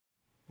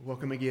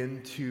Welcome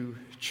again to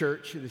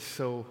church. It is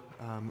so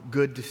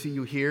good to see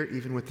you here,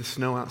 even with the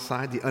snow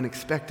outside, the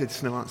unexpected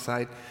snow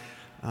outside.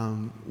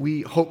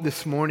 We hope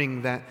this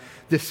morning that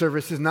this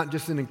service is not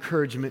just an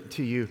encouragement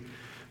to you,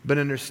 but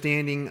an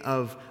understanding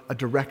of a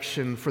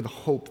direction for the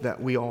hope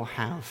that we all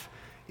have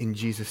in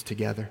Jesus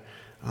together.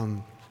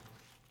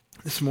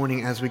 This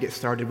morning, as we get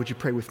started, would you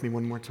pray with me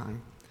one more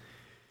time?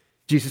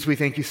 Jesus, we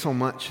thank you so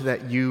much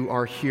that you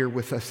are here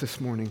with us this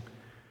morning.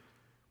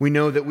 We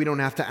know that we don't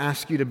have to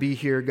ask you to be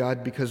here,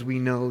 God, because we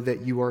know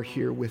that you are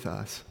here with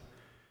us.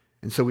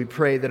 And so we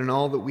pray that in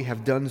all that we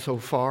have done so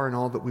far and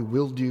all that we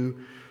will do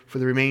for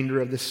the remainder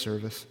of this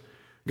service,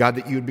 God,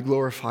 that you would be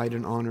glorified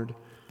and honored.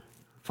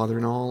 Father,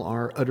 in all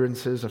our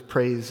utterances of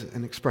praise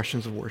and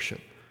expressions of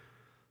worship,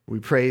 we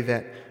pray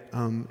that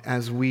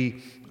as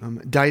we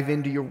dive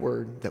into your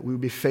word, that we would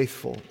be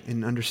faithful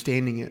in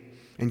understanding it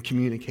and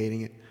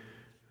communicating it.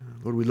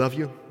 Lord, we love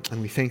you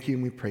and we thank you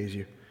and we praise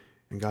you.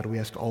 And God, we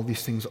ask all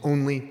these things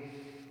only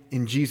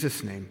in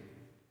Jesus' name.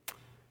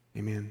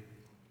 Amen.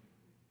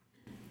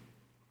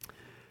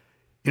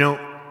 You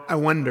know, I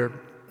wonder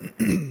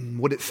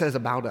what it says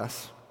about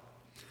us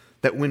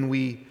that when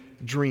we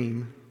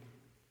dream,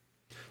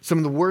 some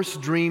of the worst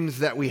dreams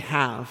that we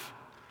have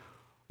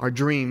are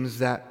dreams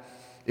that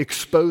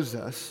expose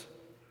us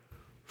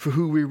for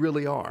who we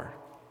really are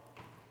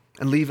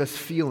and leave us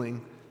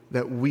feeling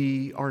that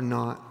we are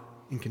not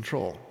in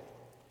control.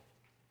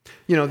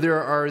 You know,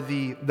 there are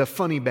the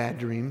funny bad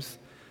dreams,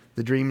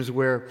 the dreams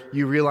where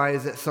you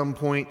realize at some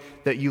point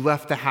that you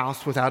left the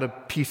house without a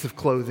piece of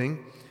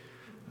clothing,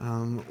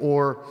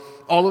 or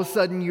all of a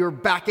sudden you're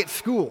back at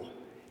school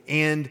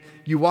and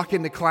you walk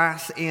into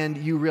class and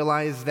you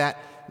realize that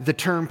the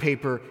term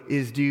paper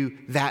is due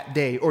that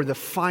day, or the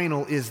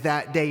final is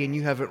that day and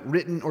you haven't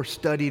written or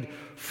studied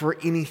for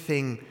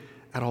anything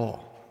at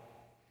all.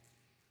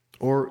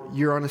 Or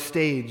you're on a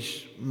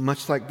stage,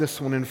 much like this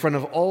one, in front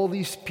of all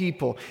these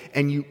people,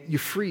 and you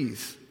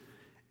freeze,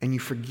 and you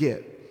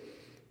forget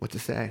what to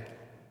say.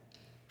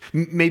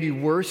 Maybe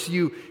worse,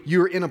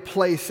 you're in a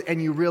place,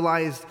 and you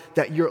realize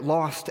that you're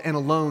lost and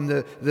alone.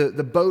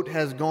 The boat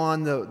has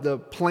gone, the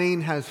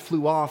plane has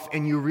flew off,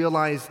 and you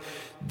realize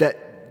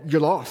that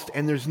you're lost,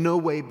 and there's no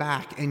way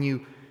back, and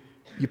you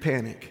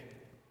panic.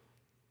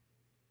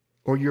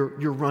 Or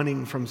you're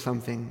running from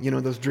something, you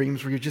know, those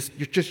dreams where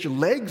your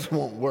legs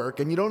won't work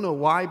and you don't know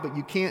why, but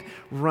you can't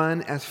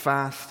run as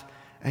fast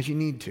as you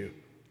need to.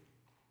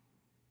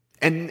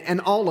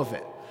 And all of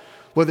it,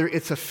 whether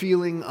it's a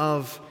feeling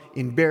of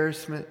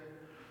embarrassment,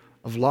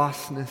 of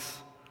lostness,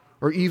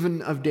 or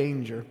even of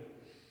danger,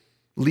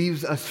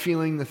 leaves us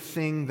feeling the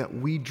thing that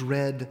we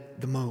dread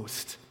the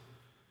most,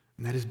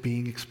 and that is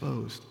being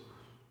exposed.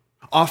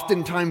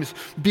 Oftentimes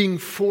being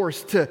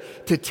forced to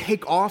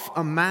take off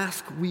a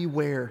mask we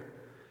wear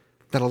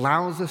that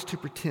allows us to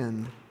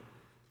pretend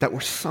that we're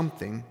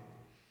something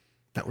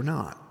that we're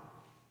not.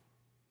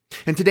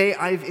 And today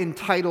I've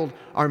entitled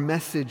our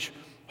message,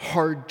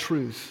 Hard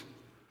Truths,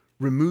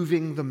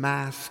 Removing the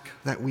Mask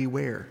That We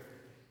Wear.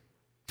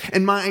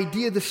 And my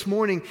idea this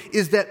morning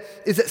is that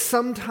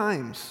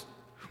sometimes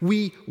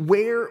we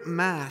wear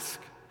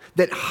masks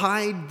that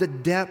hide the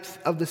depth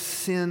of the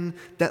sin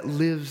that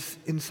lives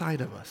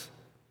inside of us.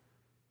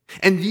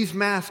 And these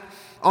masks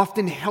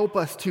often help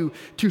us to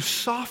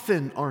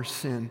soften our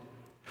sin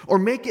or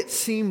make it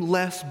seem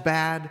less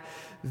bad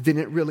than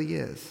it really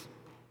is.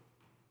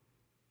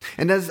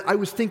 And as I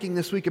was thinking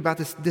this week about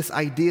this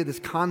idea, this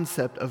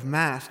concept of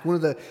mask,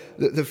 one of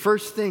the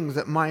first things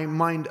that my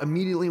mind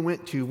immediately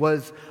went to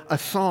was a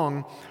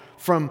song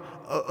from,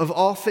 of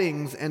all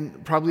things,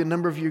 and probably a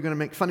number of you are going to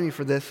make fun of me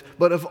for this,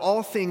 but of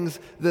all things,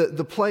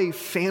 the play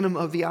Phantom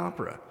of the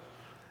Opera.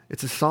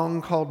 It's a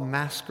song called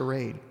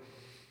Masquerade.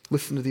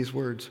 Listen to these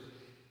words.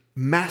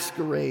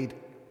 Masquerade,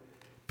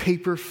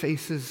 paper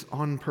faces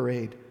on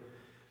parade.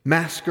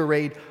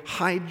 Masquerade,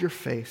 hide your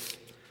face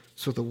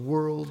so the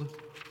world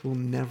will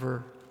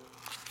never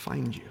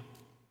find you.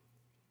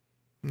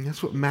 And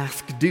that's what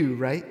masks do,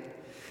 right?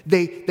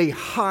 They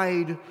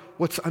hide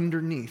what's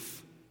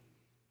underneath.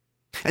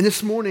 And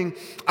this morning,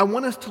 I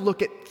want us to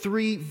look at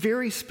three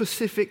very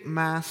specific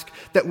masks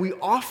that we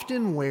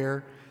often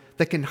wear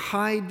that can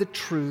hide the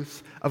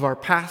truth of our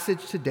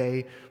passage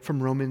today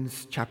from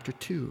Romans chapter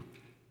 2.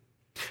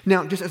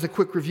 Now, just as a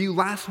quick review,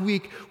 last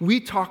week we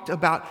talked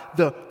about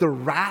the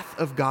wrath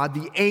of God,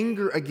 the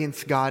anger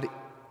against God,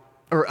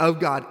 or of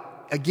God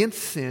against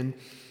sin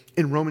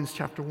in Romans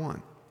chapter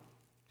 1.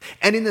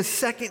 And in the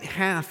second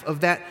half of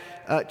that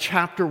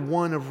chapter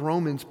 1 of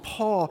Romans,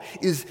 Paul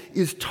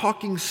is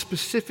talking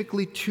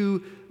specifically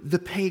to the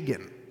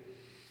pagan,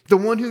 the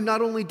one who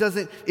not only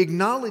doesn't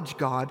acknowledge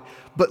God,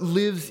 but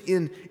lives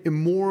in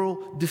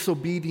immoral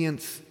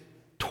disobedience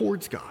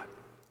towards God.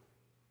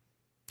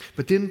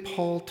 But then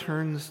Paul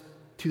turns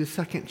to the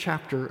second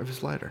chapter of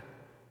his letter.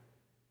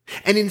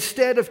 And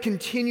instead of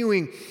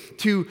continuing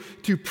to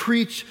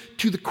preach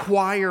to the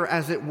choir,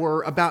 as it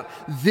were, about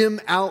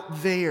them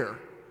out there,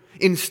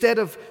 instead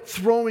of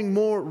throwing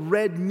more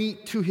red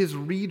meat to his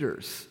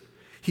readers,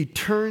 He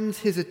turns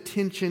his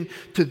attention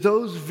to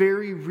those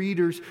very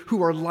readers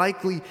who are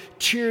likely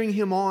cheering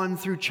him on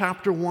through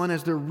chapter 1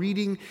 as they're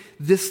reading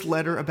this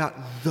letter about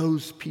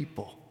those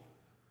people.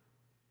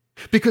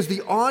 Because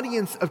the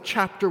audience of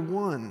chapter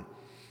 1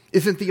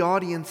 isn't the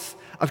audience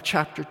of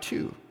chapter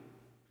 2.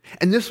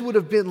 And this would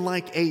have been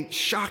like a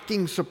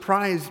shocking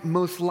surprise,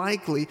 most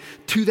likely,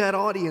 to that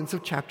audience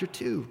of chapter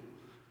 2.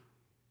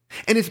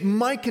 And it's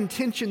my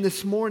contention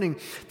this morning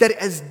that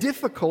as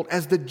difficult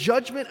as the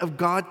judgment of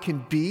God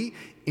can be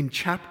in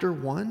chapter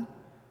 1,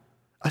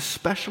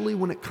 especially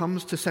when it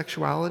comes to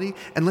sexuality,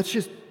 and let's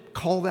just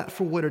call that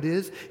for what it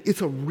is,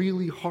 it's a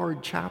really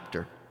hard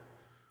chapter.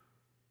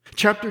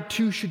 Chapter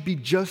 2 should be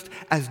just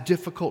as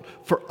difficult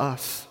for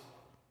us,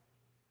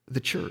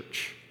 the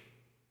church.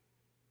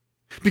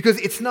 Because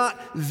it's not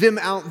them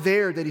out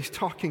there that he's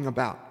talking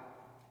about.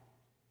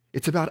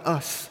 It's about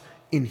us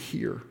in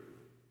here.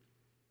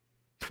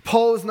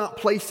 Paul is not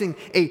placing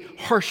a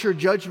harsher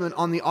judgment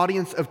on the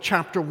audience of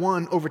chapter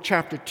 1 over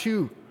chapter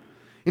 2.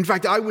 In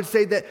fact, I would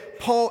say that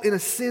Paul, in a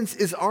sense,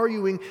 is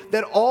arguing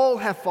that all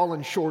have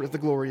fallen short of the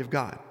glory of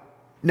God.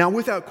 Now,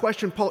 without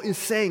question, Paul is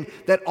saying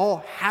that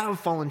all have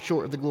fallen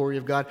short of the glory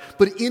of God.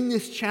 But in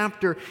this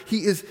chapter,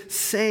 he is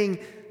saying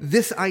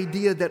this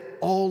idea that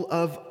all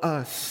of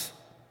us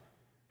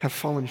have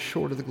fallen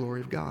short of the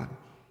glory of God.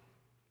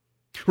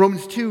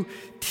 Romans 2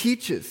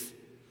 teaches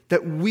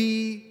that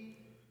we,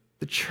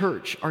 the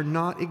church, are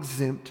not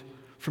exempt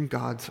from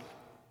God's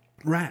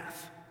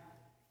wrath.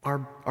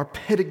 Our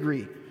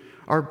pedigree,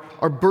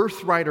 our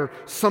birthright, or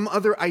some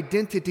other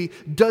identity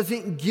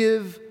doesn't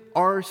give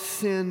our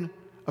sin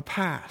a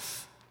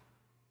pass.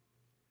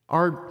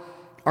 Our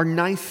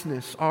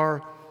niceness,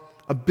 our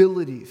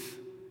abilities,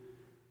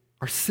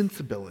 our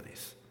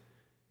sensibilities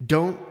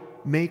don't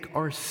make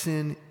our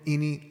sin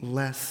any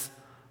less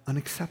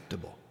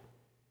unacceptable.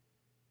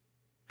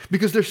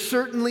 Because there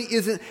certainly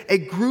isn't a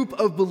group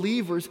of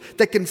believers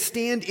that can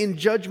stand in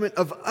judgment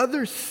of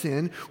other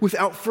sin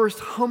without first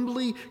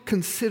humbly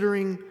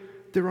considering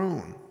their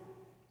own.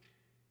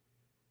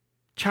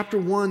 Chapter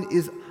 1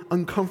 is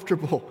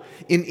uncomfortable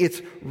in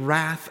its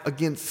wrath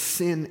against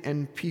sin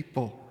and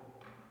people.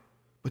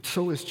 But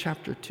so is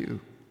chapter 2.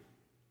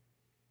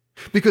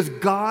 Because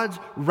God's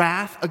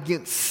wrath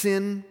against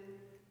sin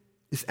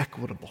is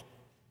equitable.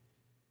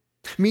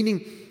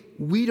 Meaning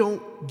we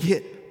don't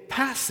get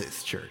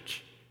passes,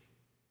 church.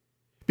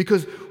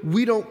 Because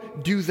we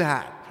don't do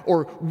that,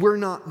 or we're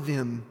not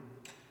them.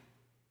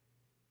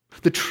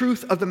 The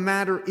truth of the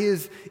matter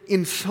is,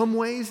 in some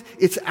ways,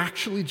 it's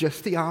actually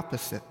just the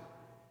opposite.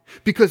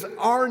 Because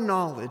our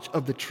knowledge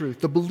of the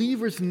truth, the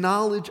believer's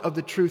knowledge of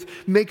the truth,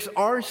 makes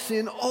our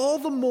sin all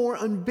the more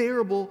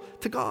unbearable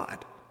to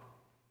God.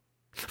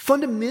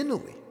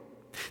 Fundamentally,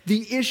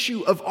 the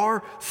issue of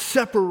our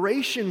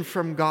separation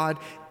from God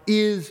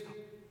is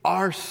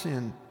our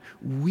sin.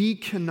 We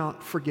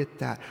cannot forget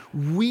that.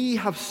 We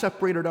have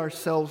separated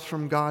ourselves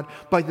from God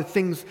by the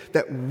things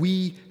that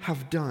we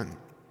have done.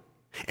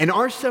 And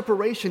our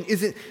separation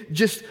isn't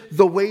just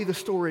the way the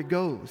story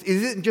goes. It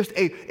isn't just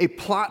a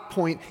plot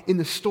point in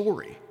the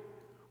story.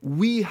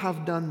 We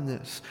have done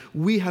this.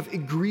 We have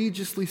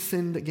egregiously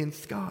sinned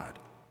against God.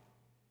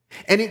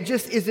 And it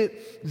just isn't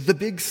the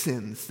big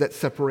sins that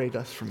separate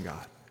us from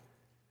God.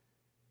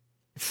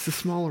 It's the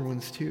smaller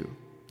ones too,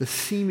 the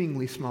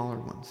seemingly smaller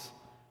ones.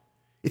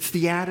 It's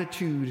the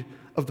attitude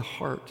of the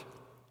heart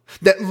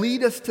that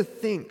lead us to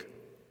think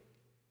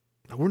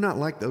that we're not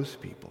like those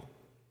people.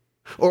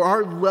 Or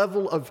our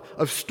level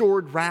of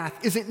stored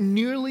wrath isn't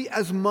nearly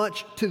as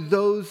much to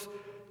those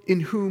in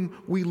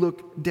whom we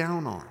look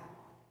down on.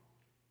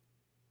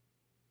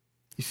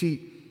 You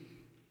see,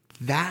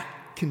 that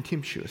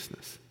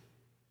contemptuousness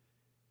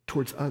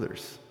towards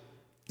others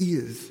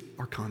is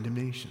our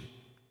condemnation.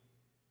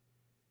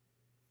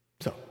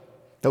 So,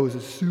 that was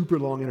a super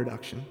long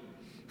introduction.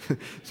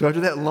 So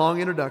after that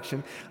long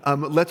introduction,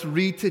 let's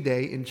read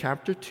today in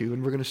chapter 2,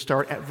 and we're going to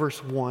start at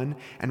verse 1,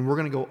 and we're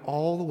going to go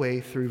all the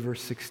way through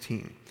verse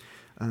 16.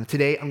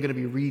 Today I'm going to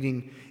be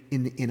reading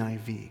in the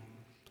NIV.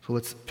 So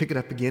let's pick it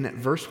up again at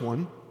verse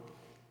 1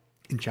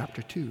 in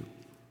chapter 2.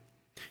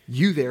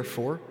 You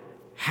therefore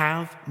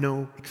have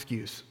no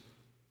excuse.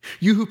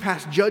 You who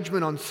pass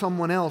judgment on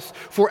someone else,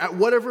 for at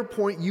whatever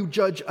point you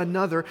judge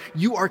another,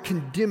 you are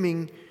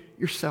condemning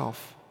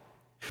yourself.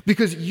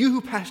 Because you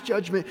who pass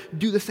judgment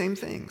do the same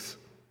things.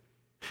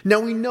 Now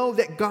we know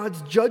that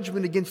God's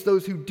judgment against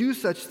those who do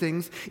such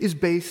things is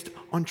based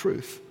on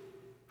truth.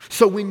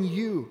 So when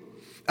you,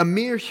 a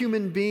mere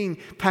human being,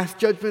 pass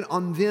judgment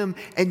on them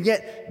and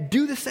yet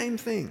do the same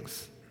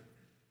things,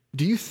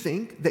 do you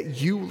think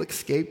that you will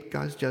escape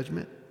God's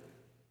judgment?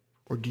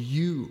 Or do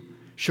you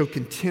show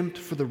contempt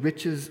for the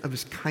riches of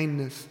his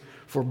kindness,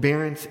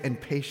 forbearance,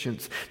 and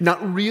patience,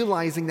 not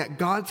realizing that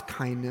God's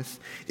kindness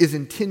is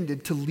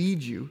intended to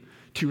lead you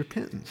to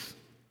repentance?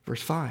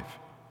 Verse 5.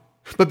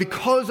 But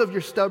because of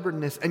your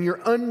stubbornness and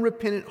your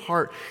unrepentant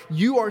heart,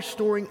 you are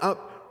storing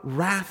up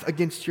wrath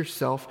against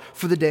yourself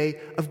for the day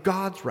of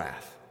God's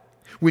wrath,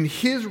 when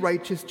his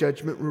righteous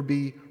judgment will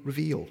be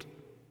revealed.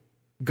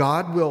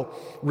 God will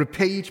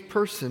repay each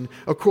person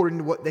according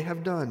to what they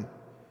have done.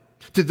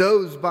 To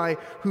those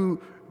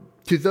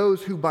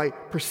who by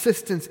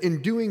persistence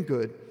in doing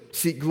good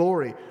seek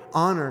glory,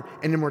 honor,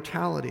 and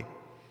immortality,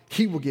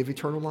 he will give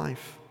eternal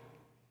life.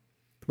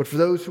 But for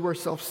those who are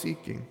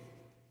self-seeking,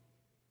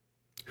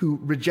 who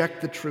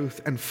reject the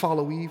truth and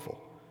follow evil,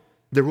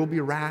 there will be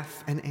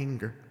wrath and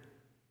anger.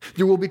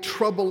 There will be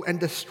trouble and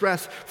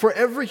distress for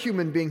every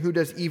human being who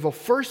does evil,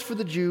 first for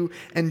the Jew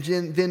and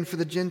then for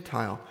the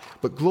Gentile,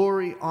 but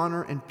glory,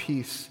 honor, and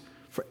peace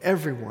for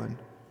everyone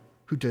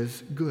who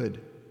does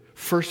good,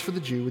 first for the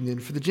Jew and then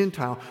for the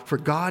Gentile, for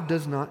God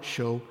does not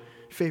show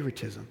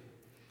favoritism.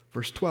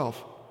 Verse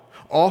 12,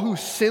 all who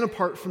sin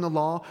apart from the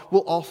law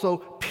will also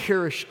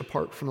perish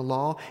apart from the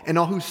law, and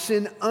all who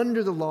sin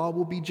under the law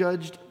will be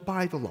judged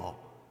by the law.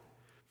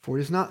 For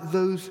it is not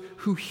those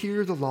who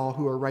hear the law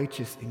who are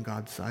righteous in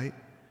God's sight,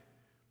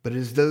 but it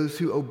is those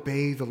who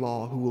obey the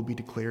law who will be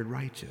declared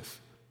righteous.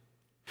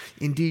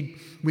 Indeed,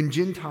 when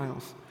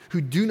Gentiles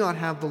who do not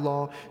have the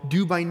law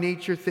do by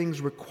nature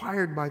things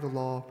required by the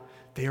law,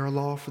 they are a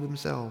law for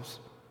themselves.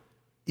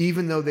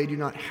 Even though they do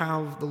not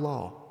have the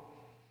law,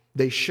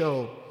 they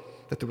show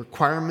that the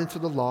requirements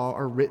of the law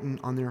are written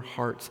on their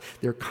hearts,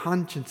 their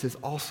consciences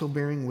also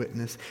bearing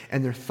witness,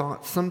 and their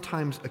thoughts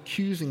sometimes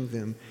accusing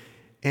them,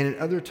 and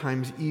at other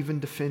times even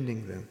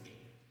defending them.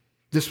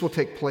 This will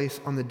take place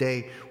on the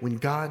day when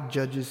God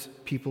judges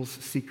people's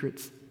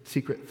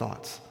secret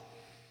thoughts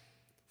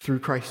through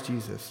Christ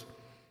Jesus,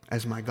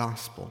 as my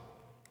gospel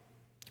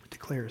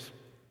declares.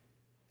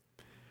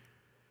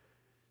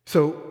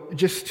 So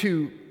just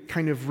to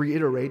kind of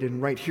reiterate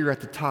and right here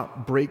at the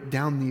top break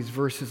down these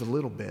verses a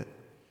little bit.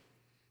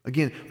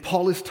 Again,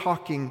 Paul is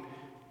talking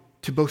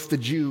to both the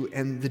Jew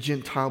and the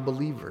Gentile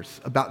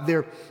believers about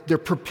their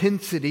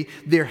propensity,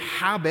 their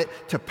habit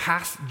to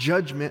pass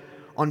judgment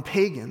on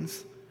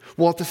pagans,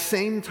 while at the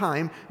same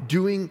time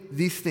doing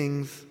these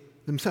things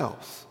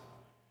themselves.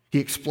 He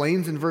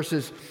explains in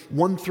verses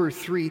 1 through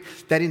 3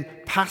 that in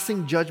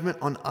passing judgment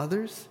on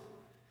others,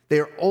 they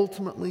are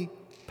ultimately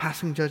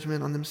passing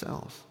judgment on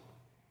themselves.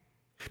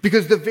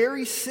 Because the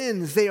very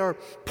sins they are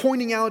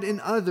pointing out in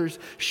others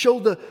show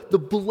the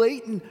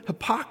blatant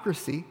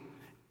hypocrisy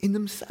in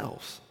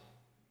themselves.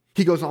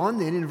 He goes on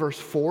then in verse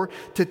 4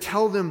 to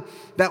tell them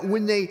that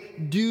when they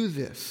do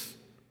this,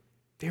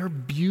 they're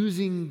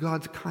abusing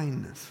God's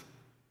kindness.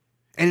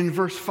 And in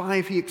verse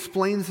 5, he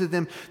explains to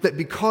them that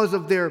because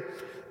of their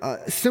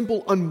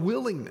simple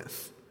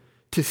unwillingness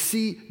to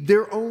see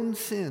their own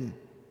sin,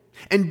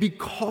 and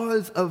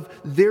because of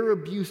their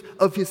abuse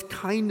of his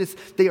kindness,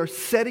 they are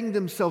setting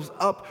themselves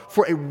up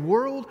for a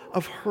world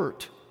of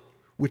hurt,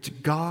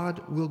 which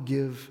God will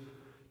give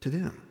to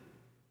them.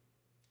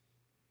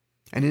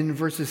 And in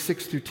verses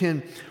 6 through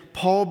 10,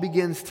 Paul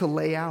begins to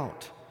lay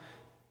out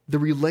the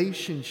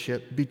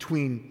relationship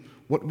between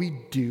what we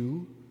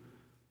do,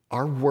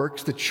 our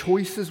works, the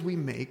choices we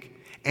make,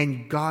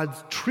 and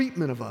God's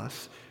treatment of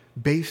us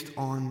based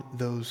on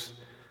those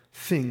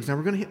things. Now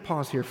we're going to hit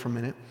pause here for a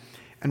minute,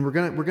 and we're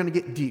going to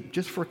get deep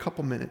just for a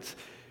couple minutes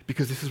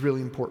because this is really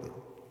important.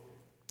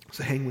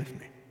 So hang with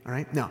me, all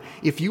right? Now,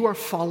 if you are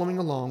following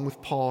along with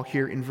Paul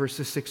here in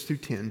verses 6 through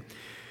 10,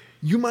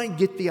 you might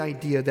get the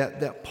idea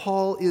that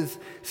Paul is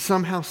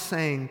somehow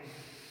saying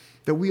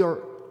that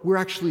we're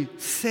actually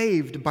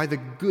saved by the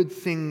good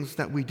things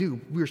that we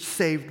do. We're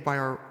saved by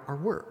our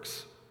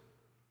works.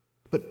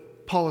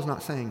 But Paul is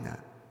not saying that.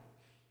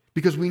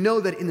 Because we know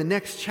that in the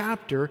next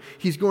chapter,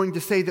 he's going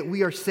to say that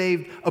we are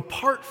saved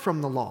apart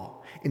from the law.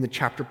 In the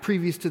chapter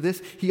previous to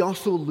this, he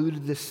also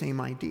alluded to this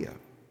same idea.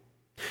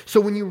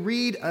 So when you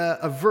read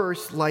a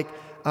verse like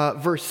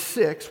verse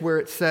 6, where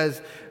it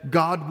says,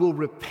 God will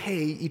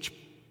repay each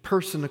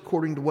person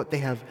according to what they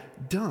have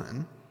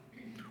done,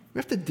 we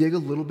have to dig a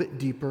little bit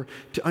deeper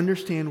to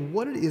understand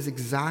what it is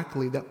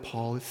exactly that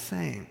Paul is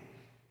saying.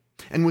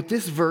 And with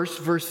this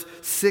verse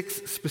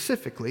 6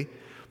 specifically,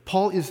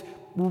 Paul is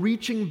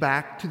reaching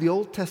back to the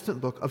Old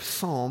Testament book of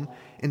Psalm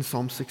in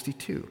Psalm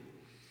 62.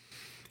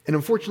 And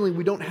unfortunately,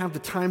 we don't have the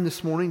time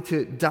this morning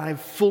to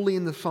dive fully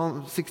into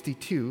Psalm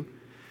 62,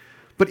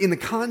 but in the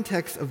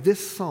context of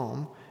this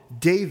psalm,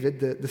 David,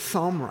 the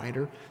psalm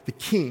writer, the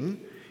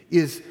king,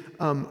 is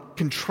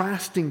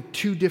contrasting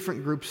two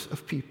different groups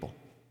of people.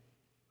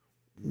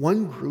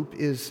 One group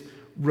is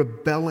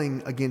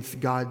rebelling against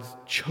God's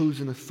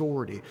chosen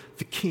authority,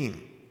 the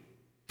king.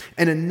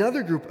 And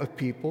another group of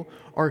people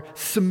are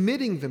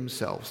submitting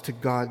themselves to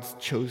God's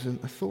chosen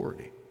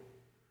authority.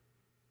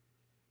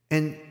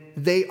 And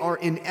they are,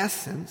 in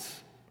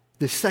essence,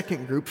 the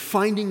second group,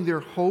 finding their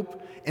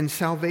hope and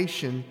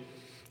salvation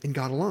in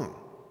God alone.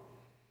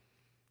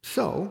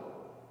 So,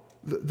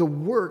 the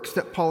works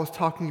that Paul is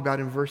talking about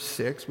in verse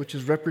 6, which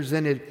is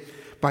represented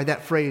by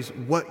that phrase,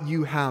 what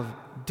you have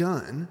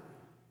done,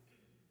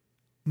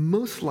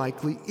 most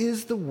likely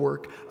is the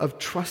work of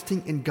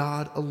trusting in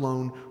God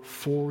alone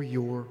for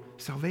your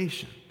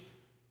salvation.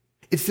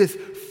 It's this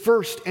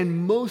first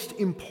and most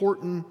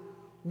important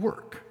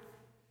work.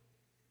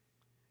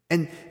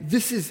 And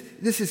this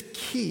is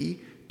key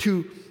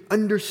to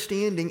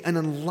understanding and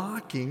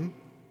unlocking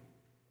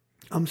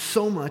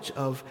so much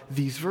of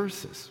these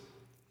verses.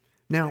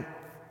 Now,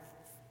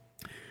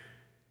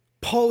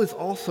 Paul is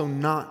also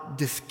not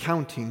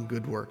discounting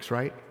good works,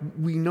 right?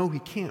 We know he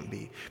can't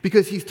be,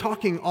 because he's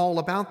talking all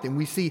about them.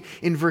 We see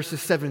in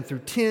verses 7 through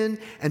 10,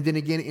 and then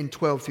again in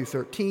 12 through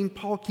 13,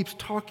 Paul keeps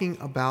talking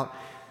about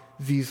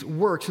these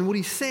works. And what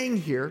he's saying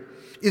here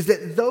is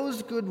that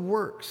those good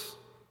works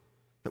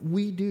that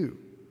we do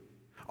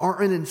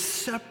are an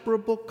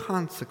inseparable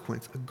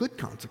consequence, a good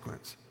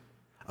consequence,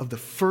 of the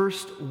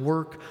first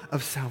work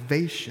of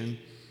salvation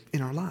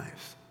in our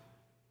lives.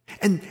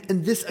 And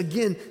this,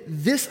 again,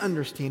 this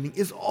understanding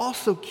is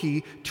also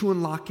key to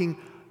unlocking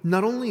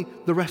not only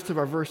the rest of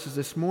our verses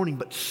this morning,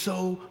 but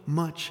so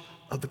much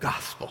of the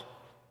gospel.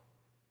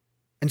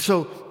 And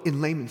so,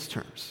 in layman's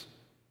terms,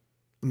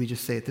 let me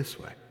just say it this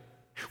way.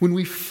 When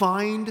we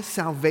find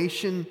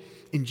salvation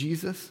in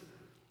Jesus,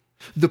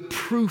 the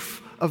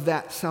proof of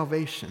that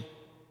salvation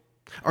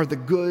are the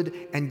good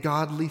and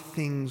godly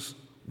things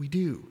we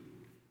do.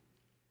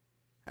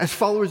 As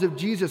followers of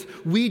Jesus,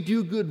 we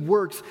do good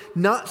works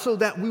not so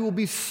that we will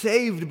be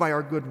saved by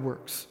our good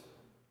works,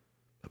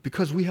 but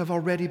because we have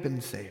already been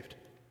saved.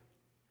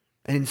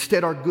 And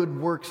instead, our good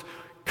works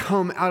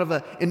come out of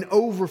an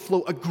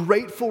overflow, a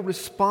grateful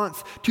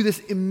response to this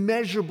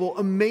immeasurable,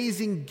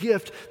 amazing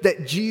gift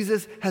that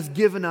Jesus has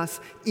given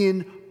us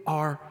in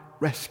our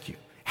rescue.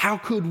 How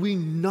could we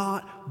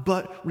not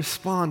but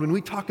respond? When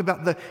we talk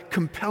about the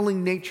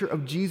compelling nature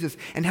of Jesus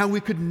and how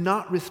we could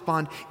not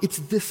respond, it's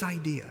this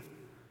idea.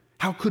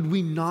 How could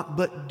we not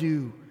but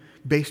do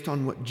based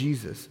on what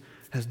Jesus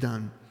has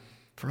done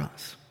for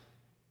us?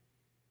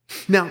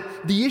 Now,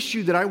 the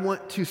issue that I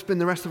want to spend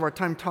the rest of our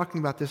time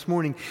talking about this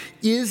morning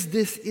is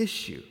this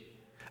issue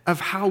of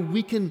how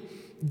we can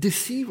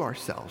deceive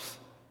ourselves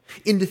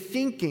into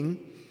thinking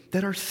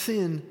that our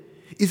sin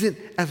isn't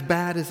as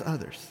bad as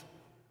others.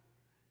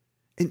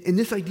 And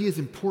this idea is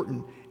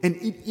important, and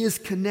it is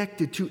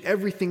connected to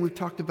everything we've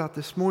talked about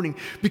this morning,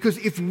 because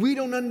if we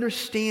don't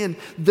understand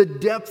the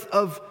depth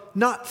of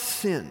not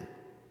sin,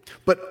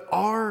 but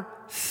our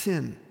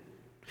sin,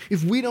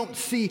 if we don't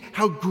see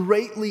how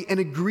greatly and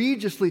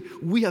egregiously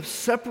we have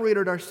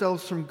separated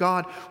ourselves from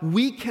God,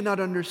 we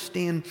cannot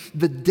understand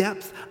the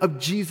depth of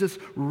Jesus'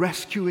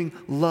 rescuing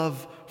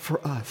love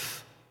for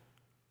us.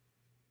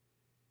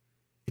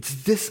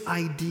 It's this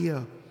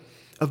idea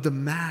of the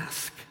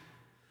mask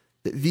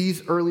that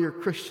these earlier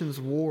Christians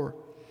wore,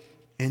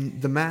 and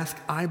the mask,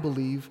 I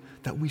believe,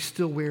 that we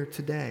still wear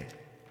today.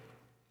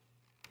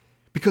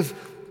 Because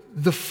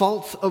the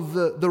faults of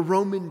the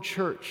Roman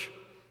church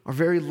are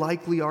very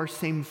likely our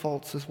same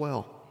faults as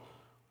well.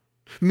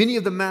 Many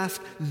of the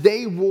masks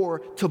they wore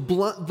to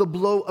blunt the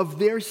blow of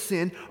their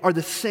sin are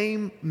the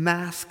same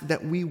mask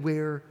that we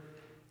wear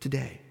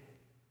today.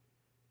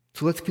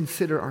 So let's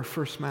consider our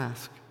first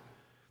mask,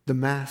 the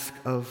mask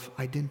of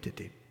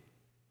identity.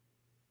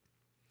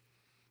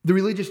 The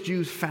religious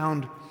Jews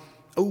found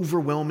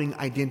overwhelming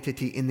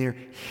identity in their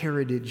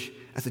heritage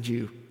as a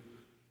Jew.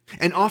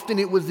 And often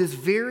it was this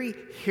very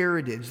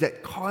heritage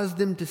that caused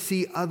them to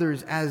see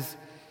others as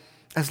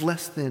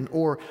less than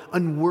or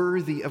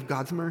unworthy of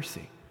God's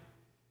mercy.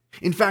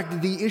 In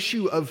fact, the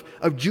issue of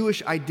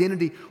Jewish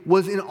identity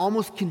was an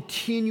almost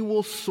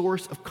continual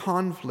source of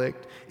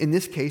conflict, in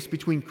this case,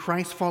 between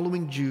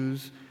Christ-following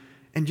Jews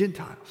and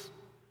Gentiles.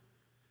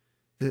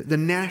 The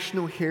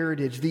national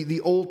heritage,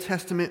 the Old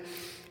Testament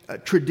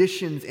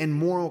traditions and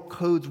moral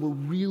codes were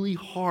really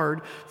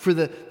hard for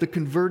the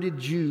converted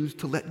Jews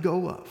to let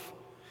go of.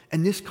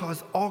 And this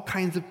caused all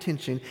kinds of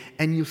tension,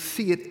 and you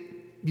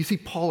see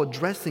Paul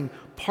addressing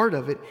part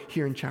of it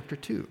here in chapter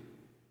 2.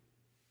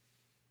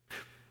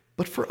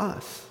 But for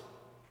us,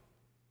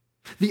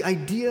 the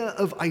idea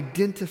of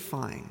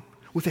identifying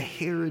with a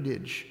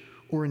heritage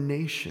or a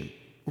nation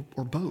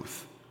or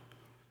both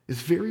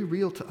is very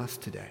real to us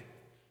today.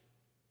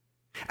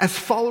 As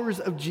followers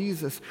of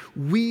Jesus,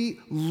 we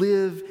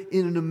live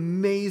in an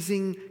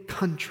amazing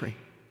country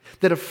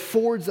that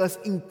affords us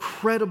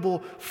incredible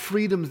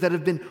freedoms that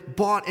have been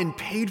bought and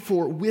paid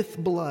for with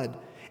blood.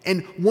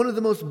 And one of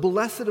the most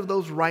blessed of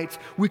those rights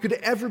we could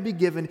ever be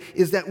given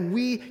is that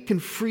we can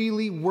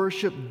freely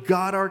worship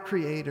God our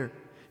Creator,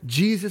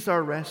 Jesus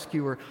our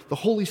rescuer, the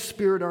Holy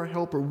Spirit our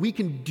helper. We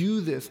can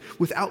do this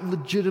without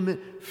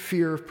legitimate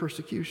fear of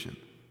persecution.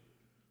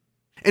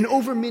 And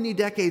over many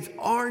decades,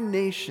 our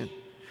nation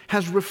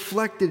has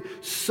reflected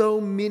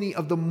so many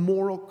of the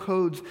moral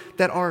codes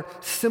that are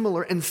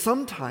similar and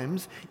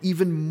sometimes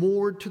even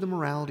moored to the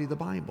morality of the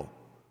Bible.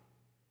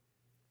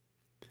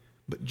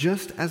 But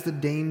just as the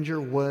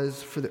danger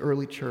was for the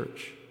early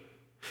church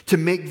to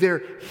make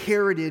their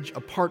heritage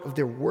a part of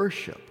their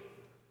worship,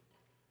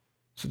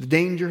 so the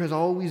danger has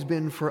always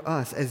been for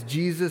us as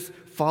Jesus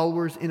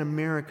followers in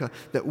America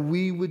that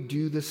we would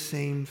do the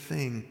same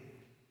thing.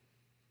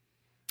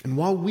 And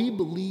while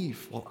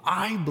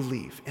I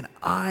believe,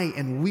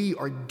 and we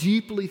are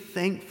deeply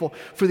thankful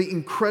for the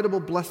incredible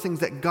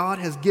blessings that God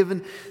has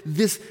given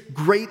this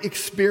great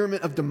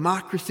experiment of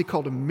democracy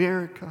called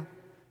America,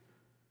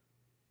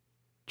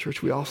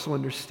 church, we also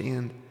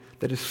understand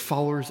that as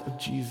followers of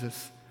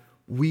Jesus,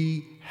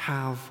 we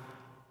have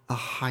a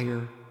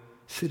higher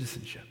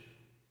citizenship.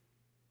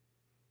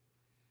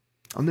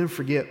 I'll never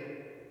forget,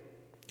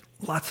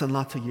 lots and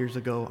lots of years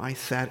ago, I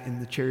sat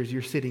in the chairs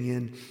you're sitting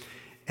in,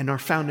 and our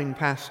founding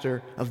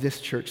pastor of this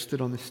church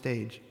stood on the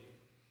stage.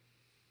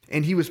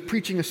 And he was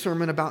preaching a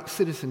sermon about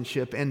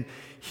citizenship, and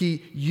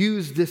he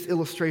used this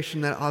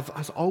illustration that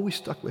has always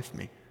stuck with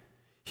me.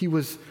 He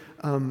would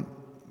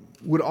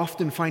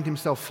often find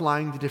himself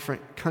flying to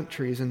different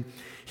countries, and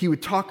he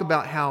would talk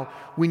about how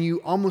when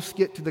you almost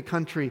get to the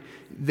country,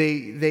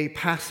 they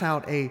pass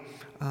out a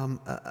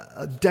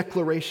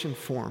declaration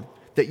form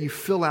that you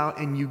fill out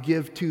and you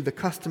give to the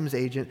customs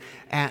agent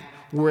at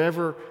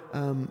wherever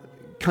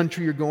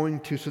country you're going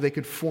to, so they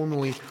could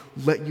formally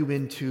let you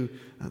into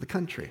the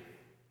country.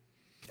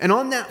 And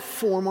on that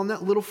form, on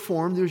that little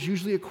form, there's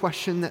usually a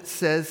question that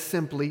says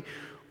simply,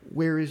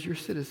 where is your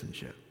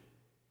citizenship?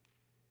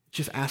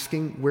 Just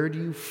asking, where do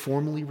you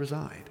formally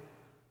reside?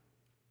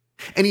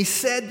 And he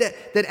said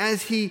that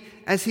as he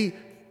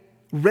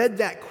read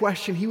that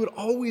question, it would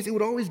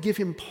always give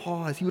him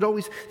pause. He would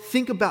always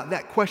think about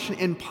that question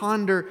and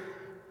ponder,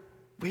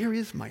 where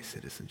is my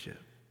citizenship?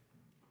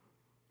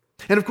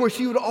 And of course,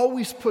 he would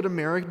always put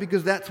America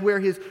because that's where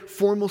his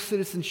formal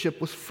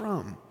citizenship was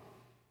from.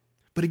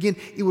 But again,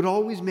 it would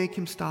always make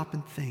him stop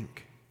and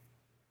think.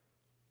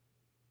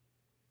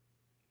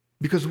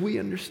 Because we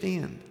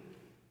understand.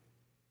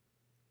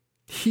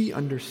 He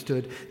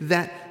understood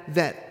that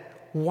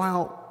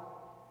while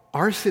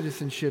our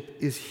citizenship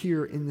is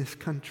here in this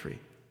country,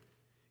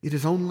 it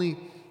is only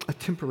a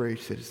temporary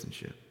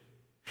citizenship.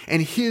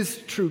 And his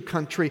true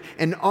country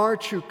and our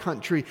true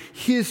country,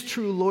 his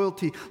true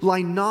loyalty,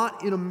 lie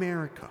not in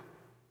America,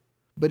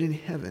 but in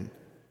heaven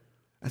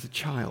as a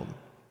child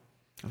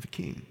of the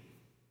King.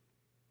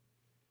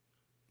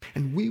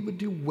 And we would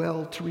do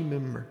well to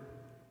remember,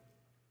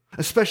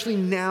 especially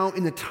now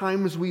in the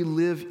times we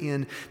live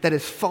in, that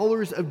as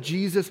followers of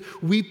Jesus,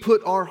 we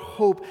put our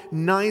hope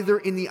neither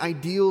in the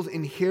ideals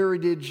and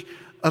heritage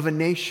of a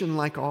nation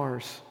like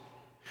ours,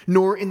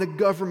 nor in the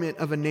government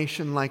of a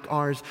nation like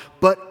ours,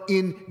 but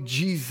in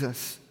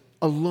Jesus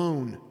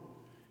alone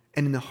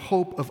and in the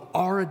hope of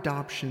our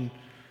adoption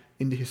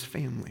into his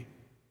family.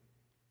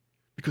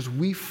 Because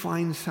we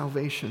find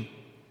salvation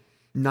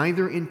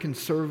neither in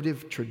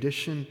conservative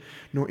tradition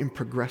nor in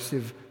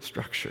progressive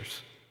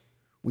structures.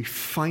 We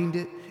find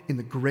it in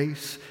the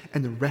grace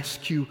and the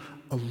rescue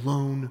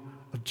alone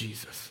of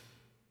Jesus.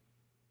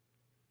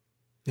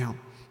 Now,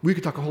 we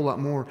could talk a whole lot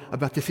more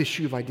about this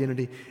issue of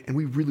identity, and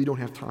we really don't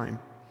have time.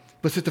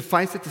 But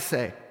suffice it to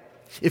say,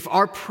 if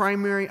our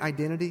primary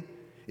identity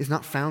is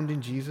not found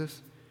in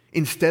Jesus,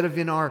 instead of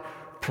in our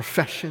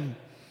profession,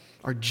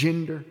 our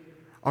gender,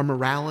 our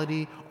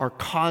morality, our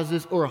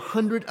causes, or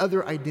 100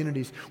 other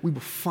identities, we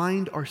will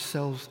find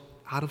ourselves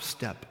out of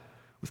step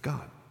with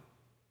God.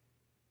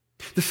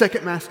 The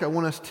second mask I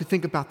want us to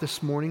think about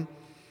this morning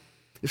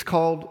is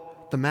called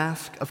the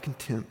mask of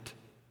contempt.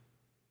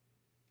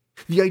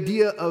 The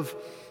idea of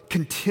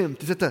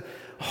contempt is at the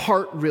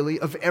heart, really,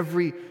 of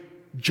every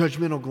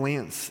judgmental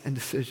glance and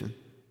decision.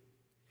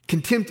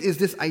 Contempt is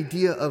this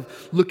idea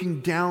of looking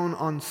down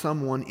on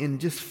someone in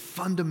just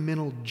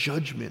fundamental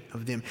judgment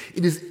of them.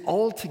 It is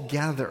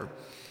altogether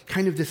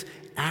kind of this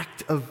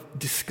act of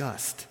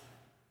disgust.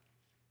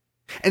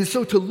 And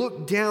so to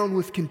look down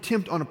with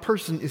contempt on a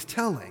person is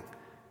telling.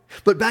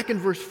 But back in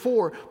verse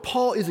 4,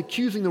 Paul is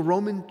accusing the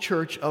Roman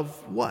church of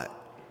what?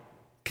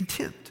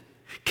 Contempt.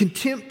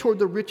 Contempt toward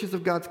the riches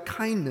of God's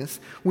kindness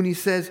when he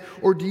says,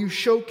 or do you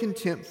show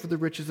contempt for the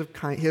riches of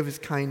his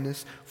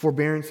kindness,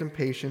 forbearance, and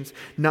patience,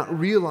 not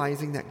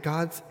realizing that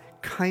God's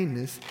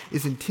kindness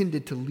is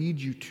intended to lead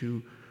you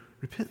to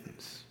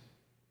repentance?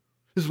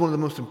 This is one of the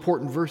most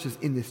important verses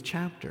in this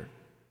chapter.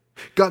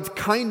 God's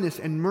kindness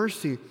and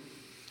mercy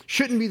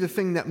shouldn't be the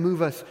thing that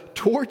move us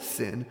towards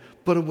sin,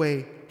 but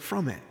away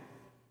from it.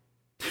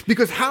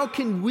 Because how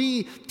can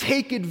we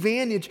take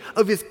advantage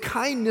of his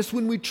kindness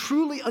when we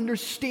truly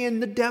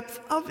understand the depth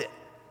of it?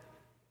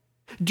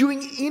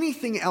 Doing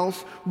anything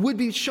else would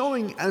be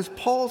showing, as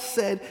Paul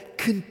said,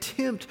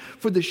 contempt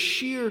for the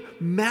sheer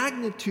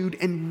magnitude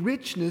and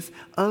richness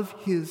of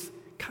his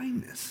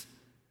kindness.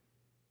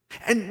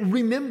 And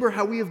remember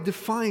how we have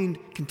defined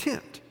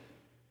contempt.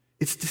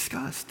 It's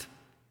disgust.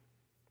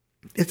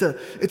 It's a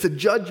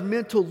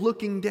judgmental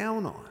looking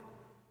down on.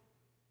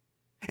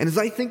 And as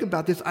I think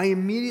about this, I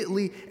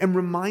immediately am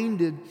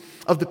reminded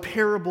of the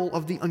parable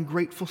of the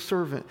ungrateful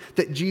servant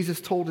that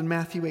Jesus told in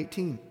Matthew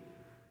 18.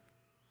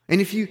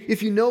 And if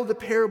you know the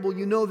parable,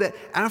 you know that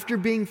after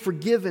being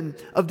forgiven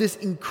of this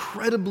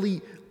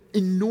incredibly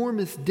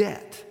enormous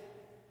debt,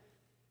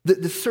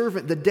 the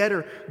servant, the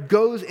debtor,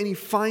 goes and he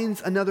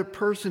finds another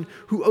person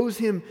who owes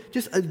him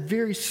just a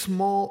very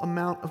small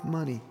amount of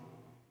money.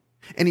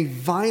 And he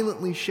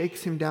violently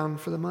shakes him down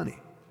for the money.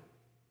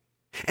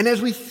 And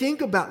as we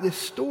think about this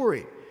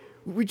story,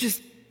 we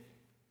just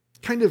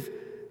kind of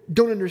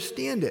don't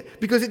understand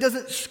it because it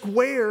doesn't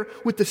square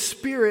with the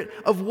spirit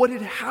of what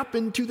had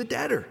happened to the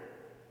debtor.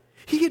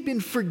 He had been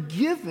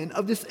forgiven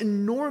of this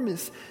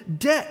enormous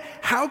debt.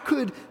 How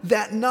could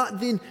that not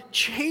then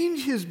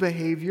change his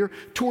behavior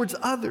towards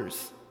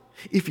others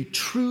if he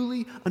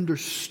truly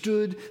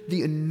understood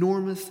the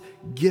enormous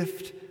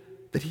gift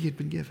that he had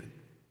been given?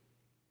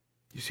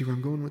 You see where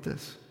I'm going with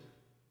this?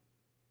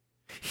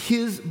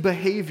 His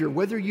behavior,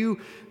 whether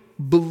you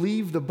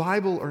believe the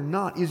Bible or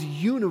not, is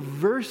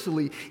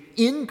universally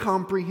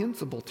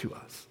incomprehensible to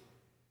us.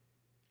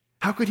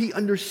 How could he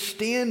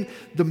understand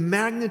the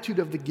magnitude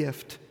of the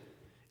gift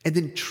and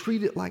then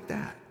treat it like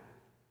that?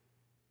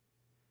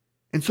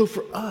 And so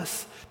for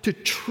us to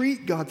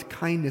treat God's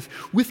kindness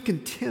with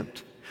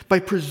contempt by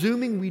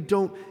presuming we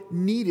don't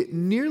need it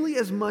nearly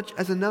as much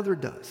as another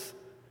does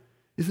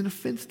is an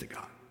offense to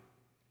God.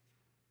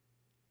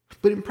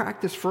 But in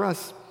practice for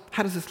us,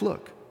 how does this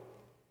look?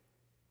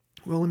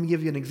 Well, let me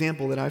give you an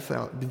example that I've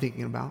been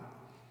thinking about.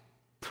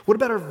 What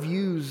about our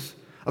views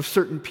of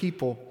certain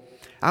people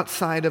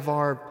outside of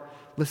our,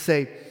 let's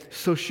say,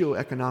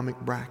 socioeconomic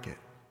bracket?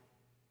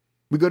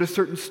 We go to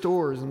certain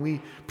stores and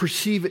we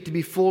perceive it to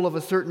be full of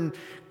a certain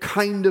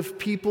kind of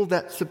people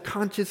that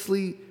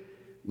subconsciously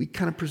we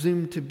kind of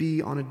presume to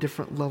be on a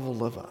different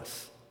level of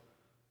us.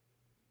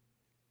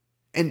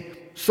 And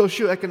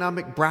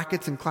socioeconomic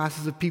brackets and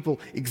classes of people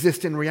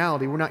exist in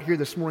reality. We're not here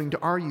this morning to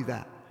argue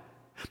that.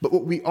 But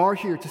what we are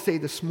here to say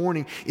this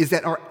morning is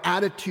that our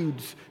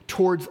attitudes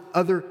towards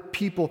other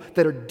people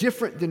that are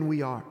different than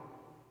we are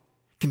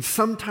can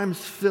sometimes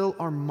fill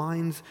our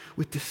minds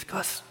with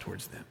disgust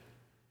towards them.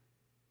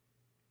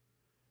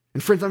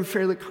 And friends, I'm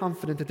fairly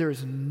confident that there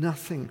is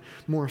nothing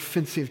more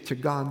offensive to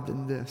God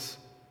than this.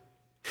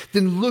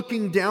 Than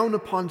looking down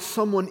upon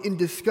someone in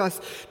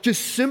disgust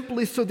just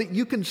simply so that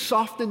you can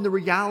soften the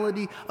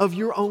reality of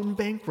your own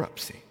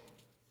bankruptcy.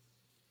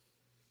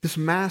 This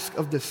mask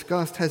of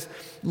disgust has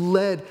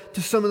led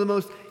to some of the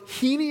most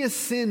heinous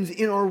sins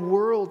in our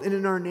world and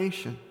in our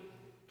nation.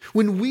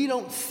 When we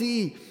don't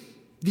see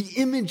the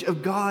image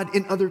of God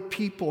in other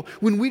people,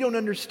 when we don't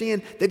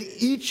understand that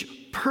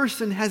each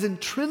person has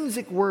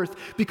intrinsic worth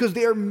because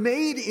they are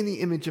made in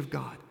the image of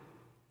God,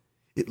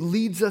 it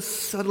leads us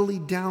subtly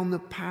down the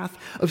path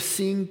of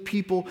seeing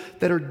people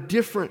that are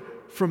different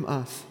from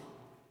us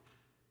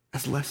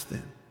as less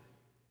than.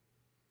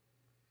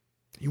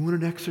 You want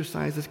an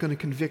exercise that's going to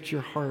convict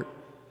your heart,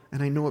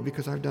 and I know it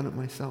because I've done it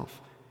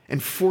myself,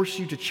 and force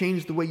you to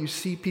change the way you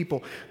see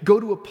people. Go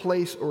to a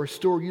place or a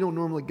store you don't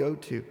normally go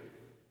to.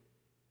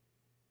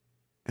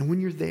 And when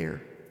you're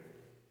there,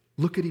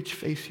 look at each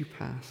face you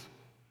pass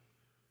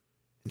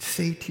and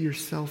say to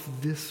yourself,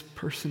 this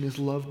person is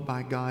loved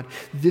by God.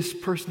 This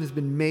person has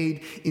been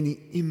made in the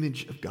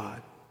image of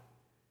God.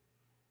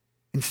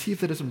 And see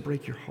if that doesn't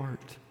break your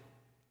heart.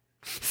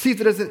 See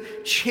if it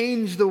doesn't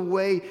change the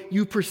way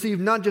you perceive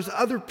not just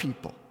other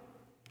people,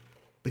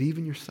 but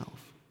even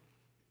yourself.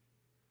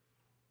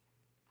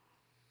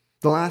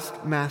 The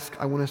last mask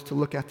I want us to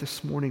look at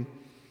this morning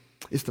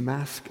is the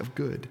mask of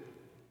good.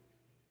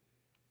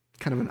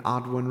 Kind of an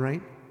odd one,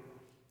 right?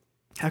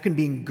 How can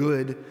being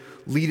good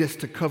lead us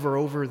to cover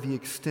over the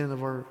extent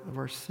of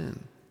our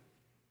sin?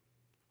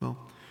 Well,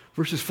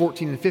 verses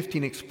 14 and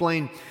 15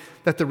 explain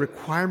that the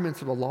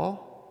requirements of the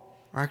law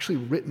are actually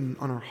written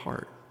on our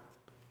heart.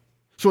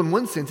 So in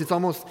one sense, it's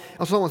almost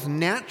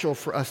natural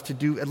for us to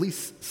do at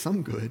least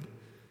some good.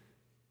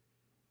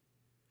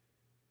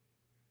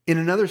 In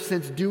another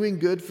sense, doing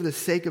good for the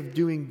sake of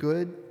doing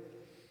good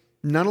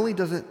not only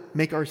doesn't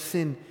make our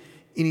sin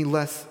any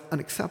less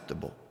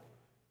unacceptable,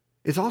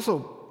 it's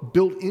also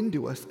built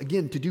into us,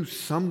 again, to do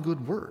some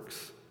good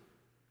works.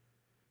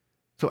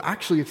 So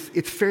actually,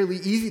 it's fairly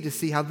easy to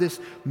see how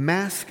this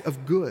mask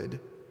of good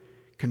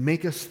can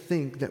make us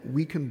think that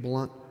we can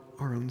blunt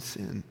our own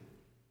sin.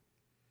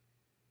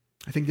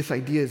 I think this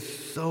idea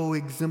is so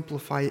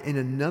exemplified in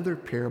another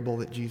parable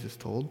that Jesus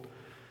told,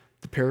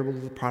 the parable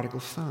of the prodigal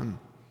son.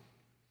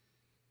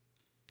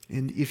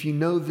 And if you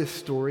know this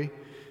story,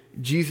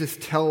 Jesus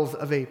tells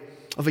of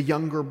a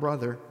younger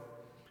brother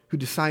who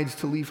decides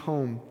to leave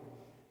home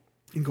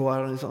and go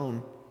out on his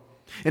own.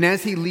 And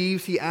as he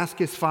leaves, he asks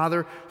his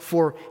father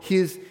for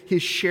his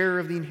share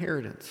of the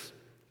inheritance.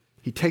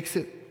 He takes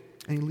it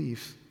and he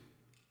leaves.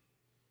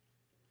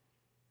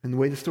 And the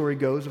way the story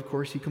goes, of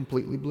course, he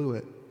completely blew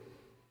it.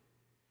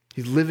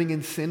 He's living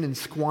in sin and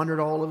squandered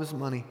all of his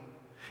money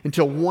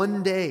until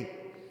one day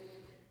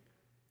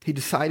he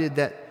decided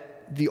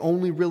that the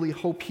only really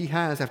hope he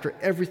has after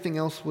everything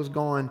else was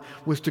gone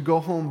was to go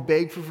home,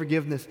 beg for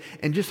forgiveness,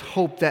 and just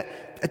hope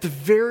that at the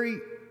very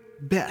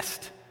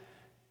best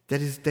that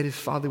his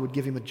father would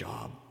give him a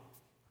job.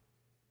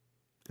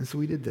 And so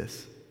he did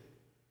this.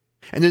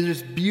 And then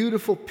there's this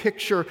beautiful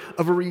picture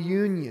of a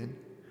reunion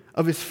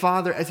of his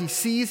father as he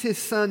sees his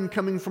son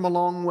coming from a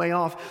long way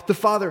off. The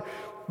father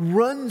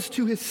runs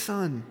to his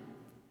son,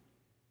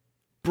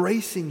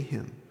 bracing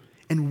him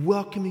and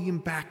welcoming him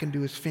back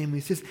into his family.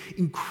 It's this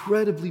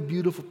incredibly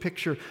beautiful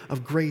picture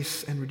of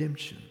grace and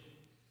redemption.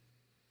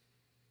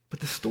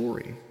 But the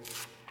story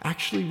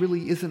actually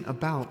really isn't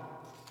about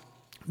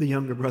the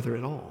younger brother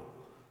at all.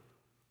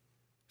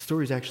 The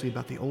story is actually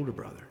about the older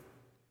brother.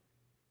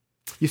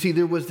 You see,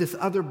 there was this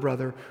other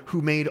brother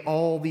who made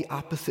all the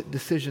opposite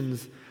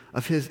decisions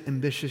of his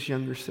ambitious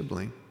younger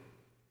sibling.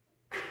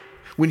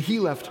 When he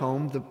left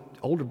home, the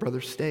older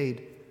brother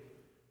stayed.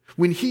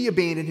 When he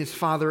abandoned his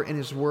father and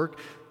his work,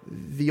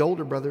 the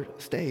older brother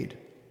stayed.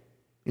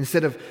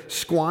 Instead of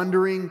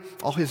squandering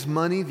all his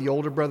money, the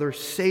older brother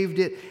saved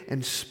it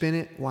and spent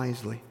it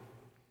wisely.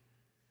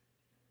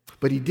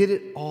 But he did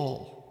it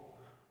all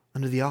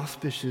under the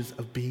auspices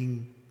of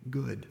being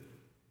good,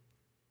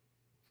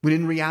 when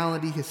in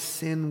reality his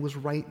sin was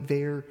right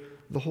there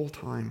the whole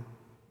time.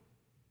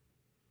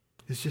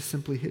 It's just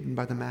simply hidden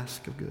by the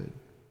mask of good.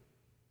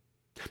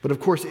 But of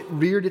course, it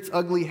reared its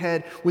ugly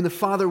head when the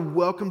father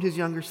welcomed his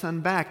younger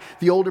son back.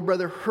 The older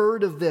brother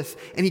heard of this,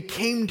 and he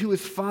came to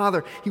his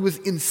father. He was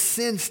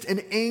incensed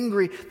and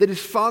angry that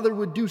his father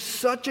would do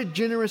such a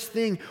generous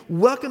thing,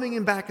 welcoming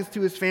him back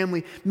to his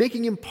family,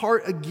 making him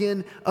part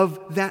again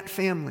of that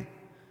family.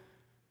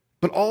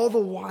 But all the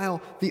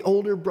while, the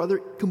older brother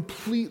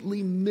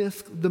completely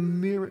missed the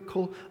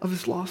miracle of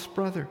his lost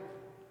brother,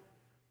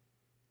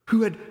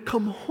 who had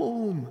come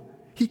home.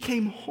 He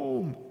came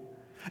home.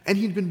 And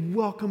he'd been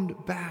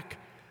welcomed back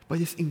by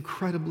this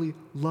incredibly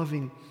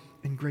loving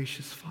and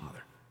gracious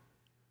Father.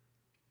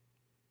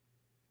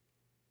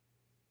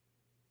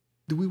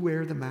 Do we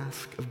wear the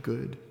mask of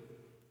good?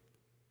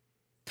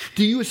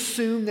 Do you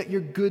assume that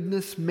your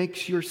goodness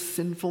makes your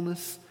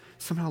sinfulness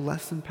somehow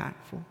less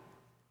impactful?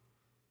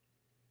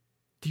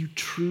 Do you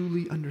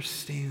truly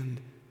understand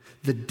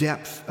the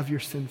depth of your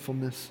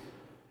sinfulness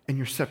and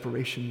your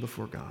separation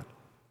before God?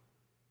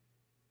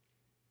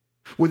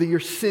 Whether your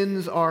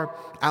sins are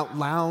out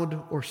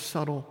loud or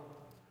subtle,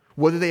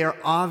 whether they are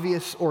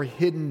obvious or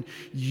hidden,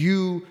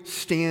 you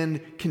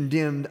stand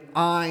condemned.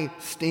 I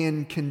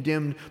stand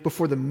condemned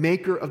before the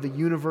maker of the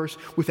universe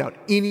without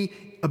any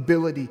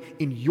ability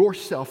in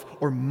yourself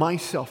or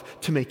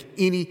myself to make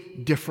any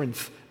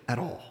difference at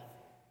all.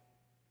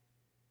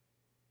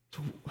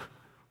 So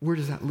where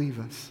does that leave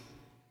us?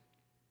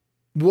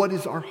 What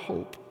is our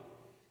hope?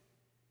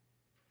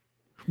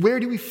 Where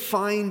do we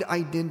find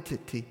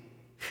identity?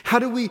 How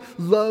do we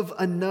love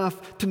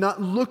enough to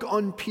not look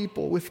on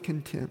people with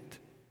contempt?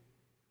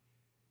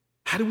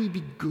 How do we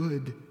be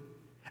good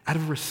out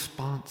of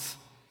response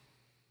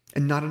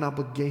and not an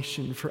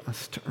obligation for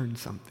us to earn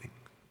something?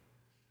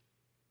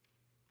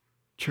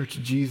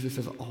 Church, Jesus,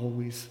 as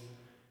always,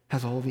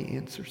 has all the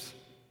answers.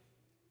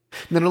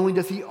 Not only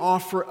does he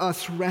offer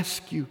us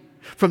rescue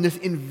from this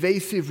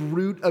invasive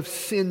root of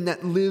sin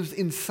that lives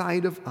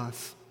inside of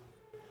us,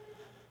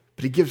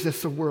 but he gives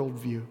us a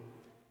worldview.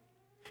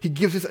 He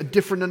gives us a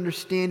different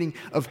understanding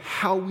of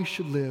how we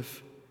should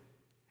live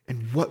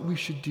and what we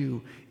should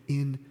do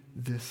in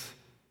this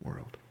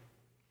world.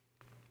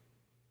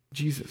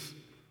 Jesus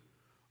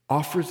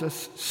offers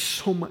us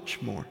so much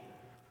more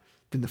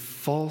than the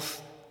false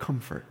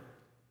comfort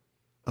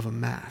of a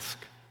mask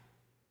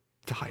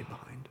to hide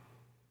behind.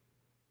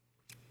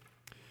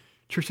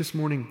 Church, this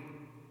morning,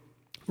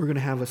 we're going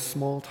to have a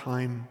small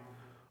time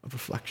of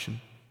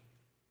reflection.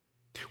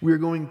 We're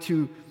going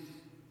to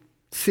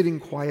sit in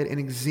quiet and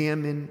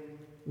examine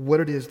what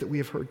it is that we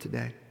have heard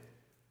today.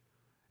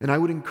 And I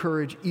would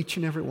encourage each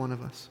and every one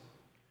of us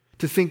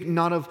to think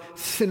not of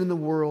sin in the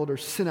world or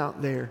sin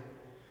out there,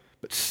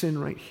 but sin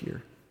right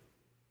here.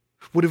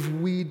 What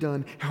have we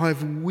done? How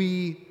have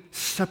we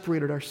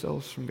separated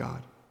ourselves from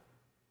God?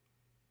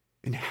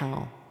 And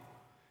how,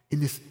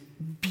 in this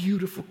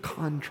beautiful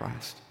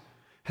contrast,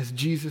 has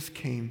Jesus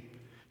came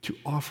to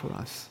offer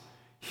us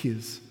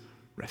his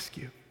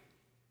rescue?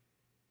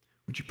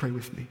 Would you pray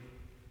with me?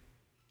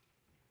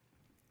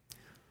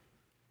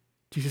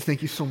 Jesus,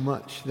 thank you so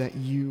much that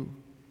you,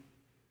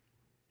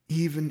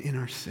 even in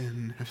our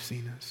sin, have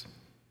seen us.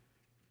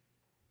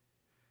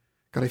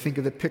 God, I think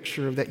of the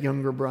picture of that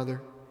younger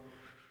brother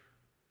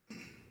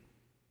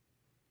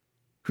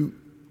who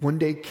one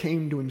day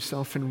came to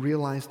himself and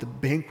realized the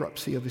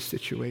bankruptcy of his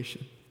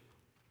situation.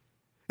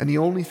 And the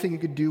only thing he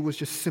could do was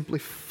just simply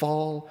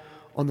fall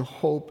on the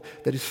hope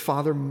that his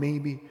father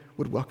maybe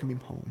would welcome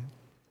him home.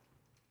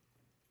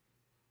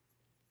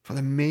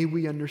 Father, may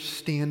we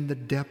understand the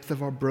depth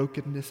of our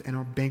brokenness and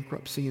our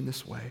bankruptcy in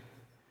this way.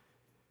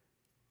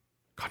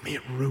 God, may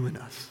it ruin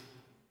us.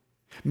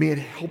 May it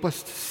help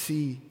us to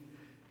see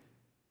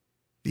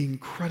the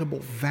incredible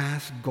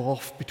vast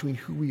gulf between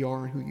who we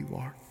are and who you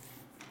are.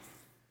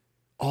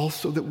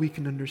 Also that we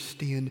can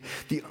understand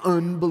the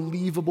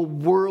unbelievable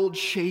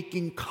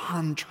world-shaking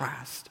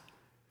contrast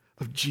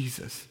of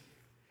Jesus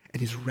and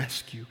his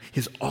rescue,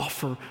 his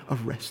offer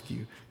of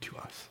rescue to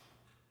us.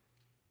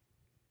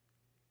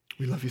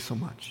 We love you so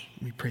much.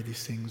 We pray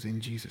these things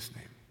in Jesus'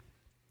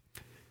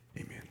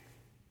 name. Amen.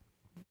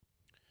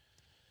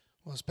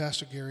 Well, as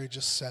Pastor Gary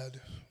just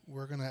said,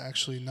 we're going to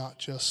actually not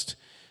just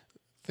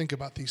think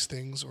about these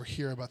things or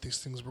hear about these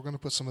things. We're going to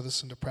put some of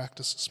this into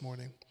practice this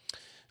morning.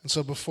 And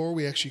so before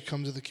we actually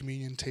come to the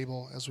communion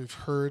table, as we've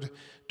heard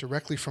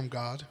directly from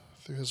God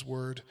through his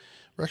word,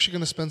 we're actually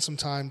going to spend some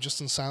time just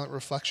in silent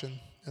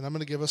reflection And I'm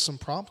going to give us some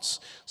prompts,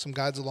 some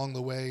guides along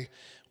the way,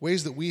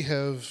 ways that we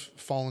have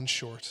fallen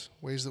short,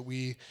 ways that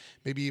we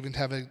maybe even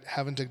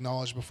haven't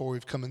acknowledged before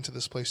we've come into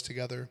this place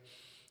together.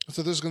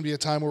 So there's going to be a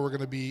time where we're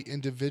going to be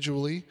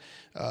individually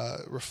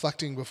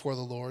reflecting before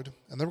the Lord,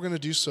 and then we're going to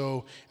do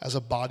so as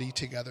a body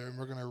together, and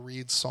we're going to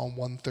read Psalm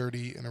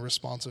 130 in a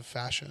responsive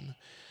fashion.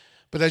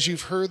 But as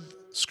you've heard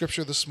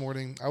Scripture this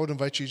morning, I would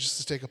invite you just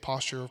to take a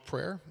posture of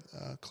prayer.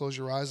 Close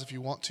your eyes if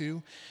you want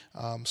to.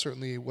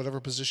 Certainly whatever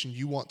position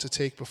you want to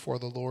take before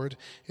the Lord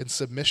in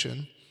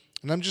submission.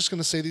 And I'm just going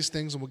to say these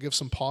things, and we'll give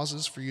some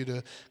pauses for you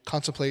to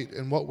contemplate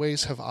in what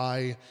ways have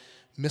I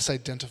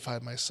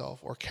misidentified myself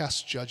or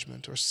cast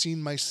judgment or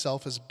seen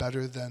myself as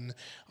better than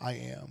I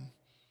am.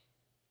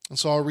 And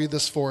so I'll read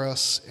this for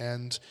us,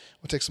 and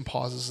we'll take some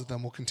pauses, and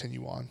then we'll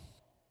continue on.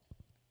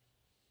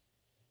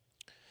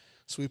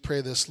 So we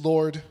pray this: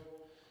 Lord,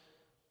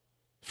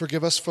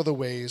 forgive us for the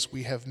ways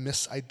we have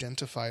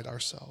misidentified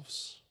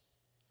ourselves.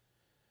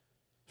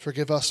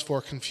 Forgive us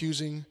for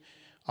confusing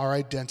our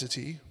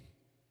identity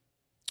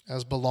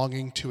as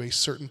belonging to a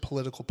certain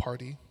political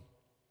party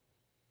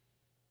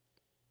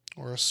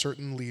or a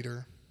certain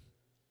leader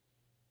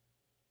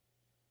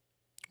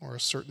or a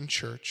certain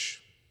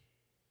church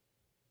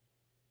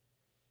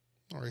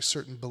or a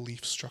certain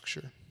belief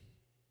structure.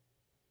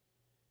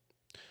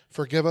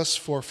 Forgive us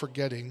for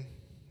forgetting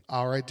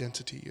our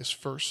identity is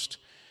first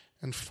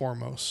and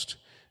foremost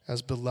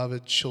as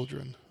beloved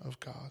children of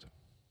God.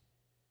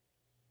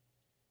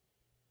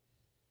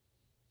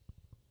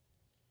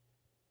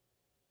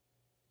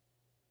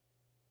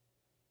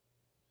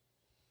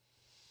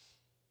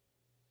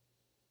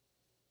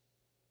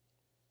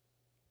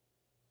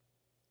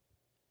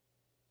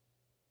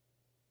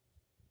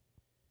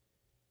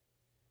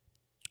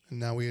 And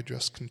now we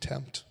address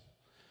contempt.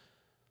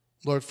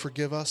 Lord,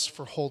 forgive us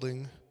for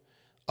holding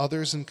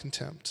others in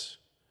contempt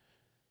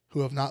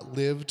who have not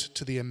lived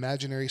to the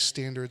imaginary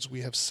standards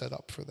we have set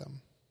up for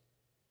them.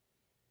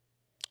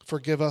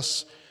 Forgive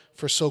us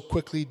for so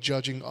quickly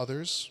judging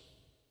others.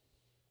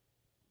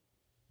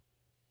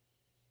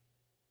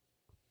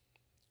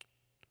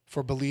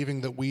 For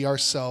believing that we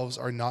ourselves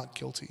are not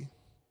guilty.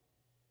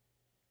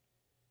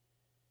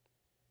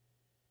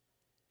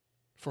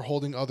 For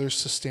holding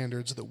others to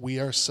standards that we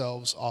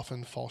ourselves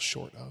often fall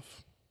short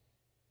of.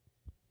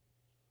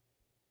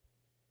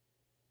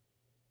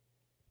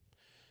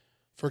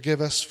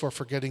 Forgive us for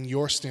forgetting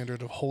your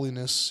standard of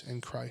holiness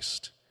in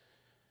Christ.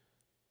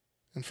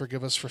 And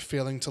forgive us for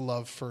failing to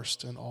love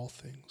first in all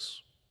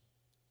things.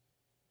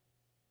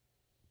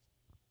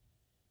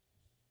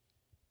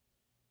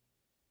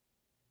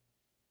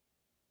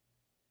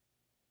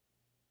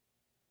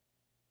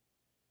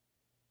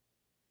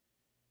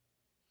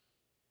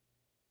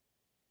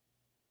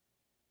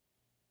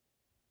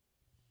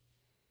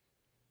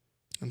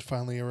 And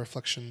finally, a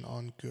reflection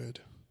on good.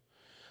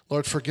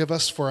 Lord, forgive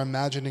us for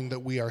imagining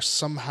that we are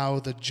somehow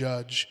the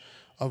judge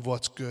of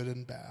what's good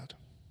and bad.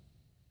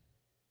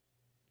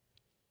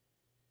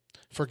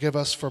 Forgive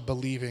us for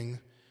believing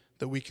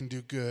that we can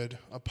do good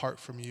apart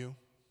from you.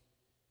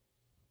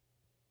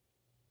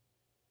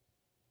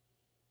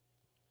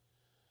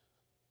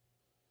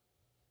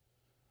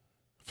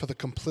 For the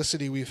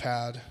complicity we've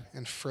had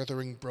in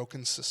furthering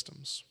broken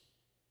systems.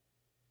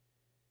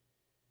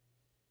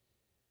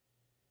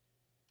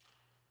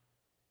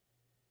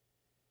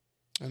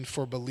 And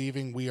for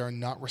believing we are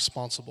not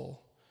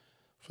responsible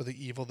for the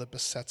evil that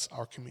besets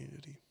our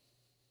community.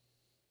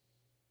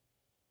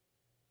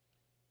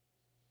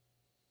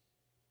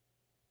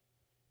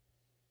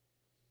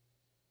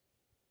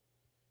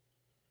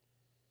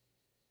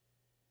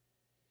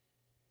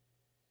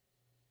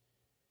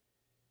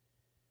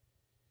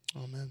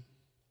 Amen.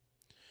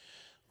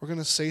 We're going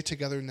to say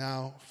together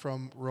now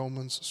from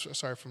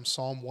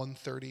Psalm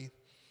 130.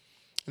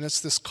 And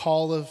it's this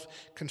call of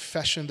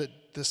confession that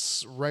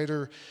this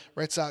writer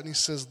writes out, and he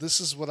says,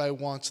 this is what I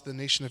want the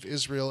nation of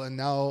Israel and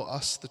now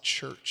us, the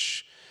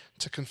church,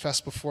 to confess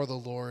before the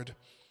Lord.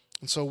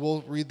 And so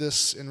we'll read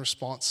this in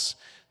response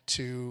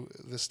to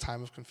this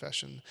time of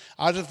confession.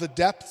 Out of the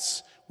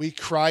depths we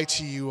cry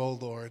to you, O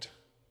Lord.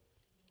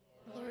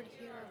 Lord,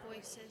 hear our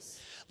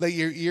voices. Let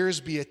your ears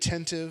be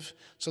attentive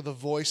to the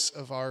voice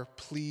of our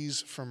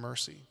pleas for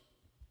mercy.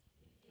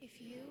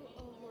 If you,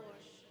 O Lord,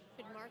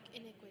 should mark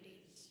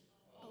iniquities,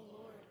 O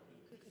Lord,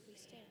 who could we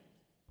stand?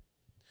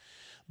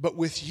 But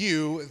with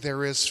you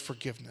there is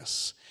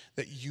forgiveness,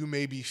 that you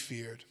may be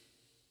feared.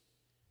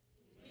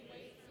 We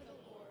wait for the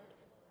Lord,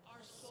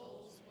 our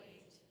souls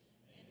wait,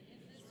 and in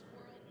this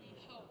world we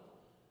hope.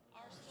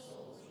 Our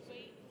souls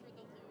wait for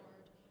the Lord.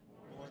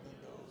 More than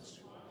those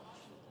who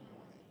watch for the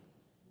morning.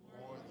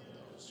 More than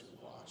those who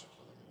watch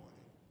for the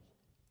morning.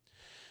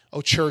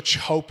 O church,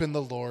 hope in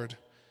the Lord.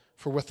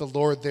 For with the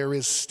Lord there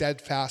is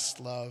steadfast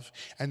love,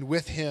 and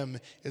with him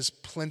is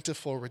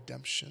plentiful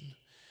redemption.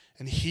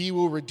 And he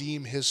will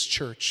redeem his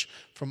church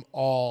from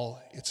all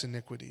its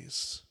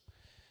iniquities.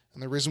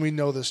 And the reason we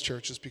know this,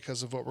 church, is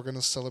because of what we're going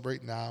to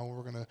celebrate now.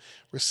 We're going to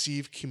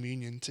receive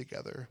communion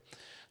together.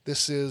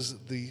 This is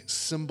the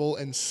symbol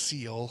and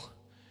seal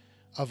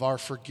of our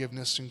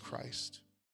forgiveness in Christ.